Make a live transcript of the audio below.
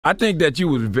I think that you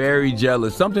was very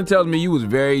jealous. Something tells me you was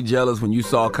very jealous when you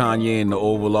saw Kanye in the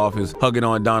Oval Office hugging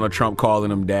on Donald Trump,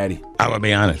 calling him daddy. I will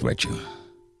be honest with you.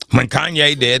 When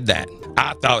Kanye did that,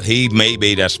 I thought he may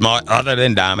be the smart, other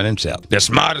than Diamond himself, the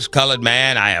smartest colored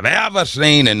man I have ever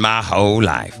seen in my whole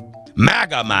life.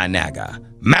 MAGA, my nagga.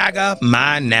 MAGA,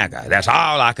 my nagga. That's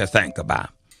all I could think about.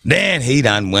 Then he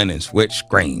done went and switched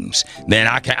screens. Then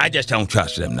I just don't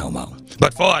trust him no more.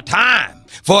 But for a time,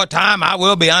 I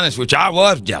will be honest with you, I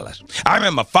was jealous. I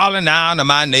remember falling down to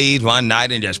my knees one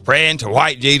night and just praying to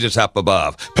white Jesus up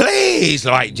above. Please,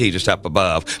 white Jesus up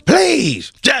above,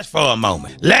 please, just for a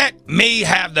moment, let me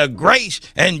have the grace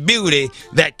and beauty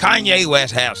that Kanye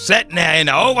West has sitting there in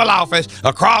the Oval Office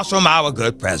across from our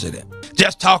good president.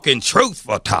 Just talking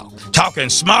truthful talk, talking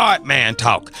smart man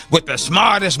talk with the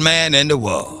smartest man in the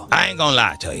world. I ain't gonna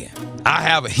lie to you. I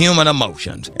have human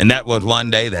emotions, and that was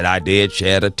one day that I did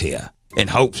shed a tear in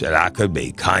hopes that I could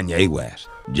be Kanye West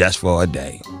just for a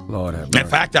day. Lord have mercy. In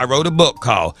fact, I wrote a book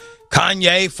called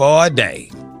Kanye for a Day.